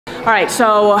All right,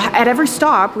 so at every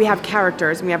stop we have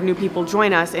characters and we have new people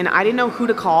join us, and I didn't know who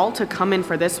to call to come in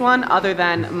for this one other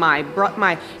than my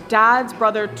dad's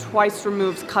brother twice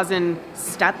removed cousin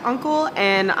step uncle,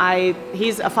 and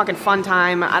he's a fucking fun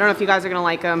time. I don't know if you guys are gonna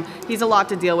like him. He's a lot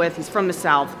to deal with. He's from the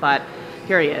South, but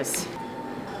here he is.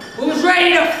 Who's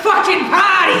ready to fucking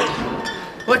party?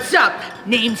 What's up?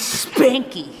 Name's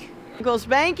Spanky. Uncle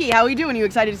Spanky, how are you doing? You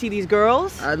excited to see these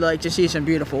girls? I'd like to see some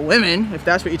beautiful women, if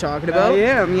that's what you're talking about. I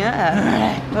am,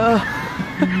 yeah.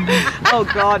 Oh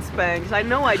God, Spanks. I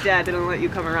know my dad didn't let you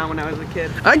come around when I was a kid.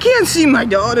 I can't see my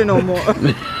daughter no more.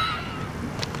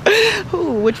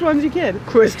 Ooh, which one's your kid?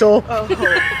 Crystal. Oh,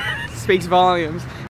 speaks volumes.